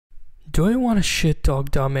Do I want to shit talk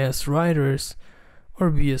dumbass writers or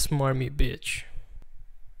be a smarmy bitch?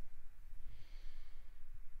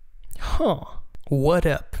 Huh. What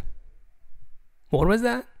up? What was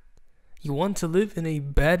that? You want to live in a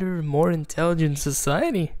better, more intelligent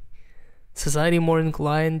society? Society more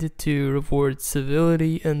inclined to reward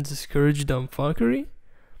civility and discourage dumbfuckery?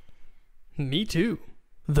 Me too.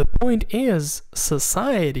 The point is,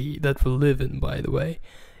 society that we live in, by the way,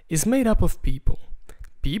 is made up of people.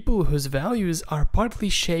 People whose values are partly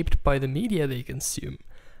shaped by the media they consume.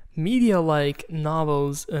 Media like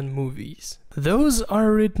novels and movies. Those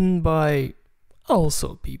are written by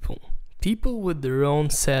also people. People with their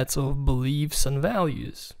own sets of beliefs and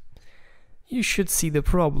values. You should see the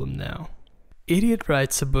problem now. Idiot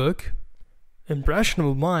writes a book.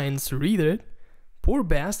 Impressionable minds read it. Poor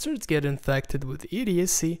bastards get infected with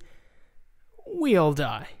idiocy. We all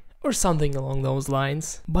die. Or something along those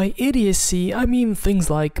lines. By idiocy, I mean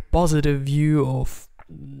things like positive view of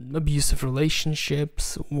abusive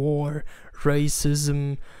relationships, war,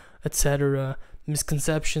 racism, etc.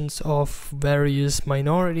 Misconceptions of various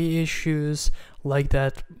minority issues, like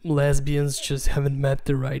that lesbians just haven't met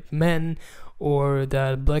the right men, or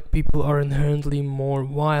that black people are inherently more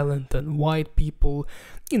violent than white people.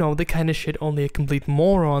 You know, the kind of shit only a complete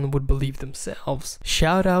moron would believe themselves.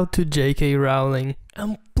 Shout out to J.K. Rowling.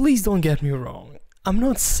 And please don't get me wrong, I'm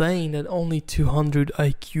not saying that only 200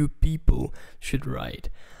 IQ people should write.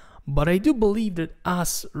 But I do believe that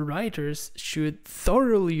us writers should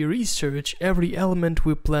thoroughly research every element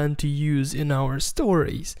we plan to use in our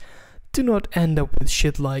stories, to not end up with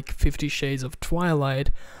shit like 50 Shades of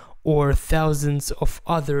Twilight or thousands of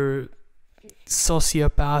other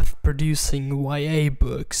sociopath-producing YA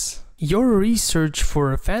books. Your research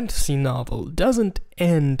for a fantasy novel doesn't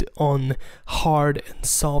end on hard and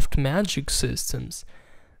soft magic systems.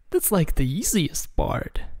 That's like the easiest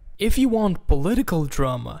part. If you want political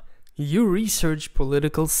drama, you research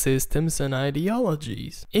political systems and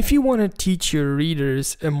ideologies. If you want to teach your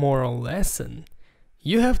readers a moral lesson,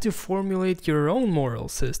 you have to formulate your own moral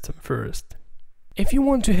system first. If you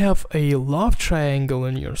want to have a love triangle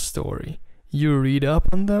in your story, you read up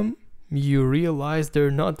on them, you realize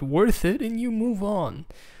they're not worth it, and you move on.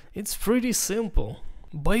 It's pretty simple.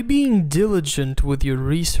 By being diligent with your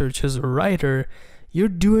research as a writer, you're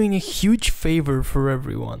doing a huge favor for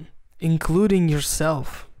everyone, including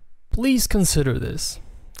yourself. Please consider this,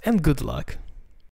 and good luck.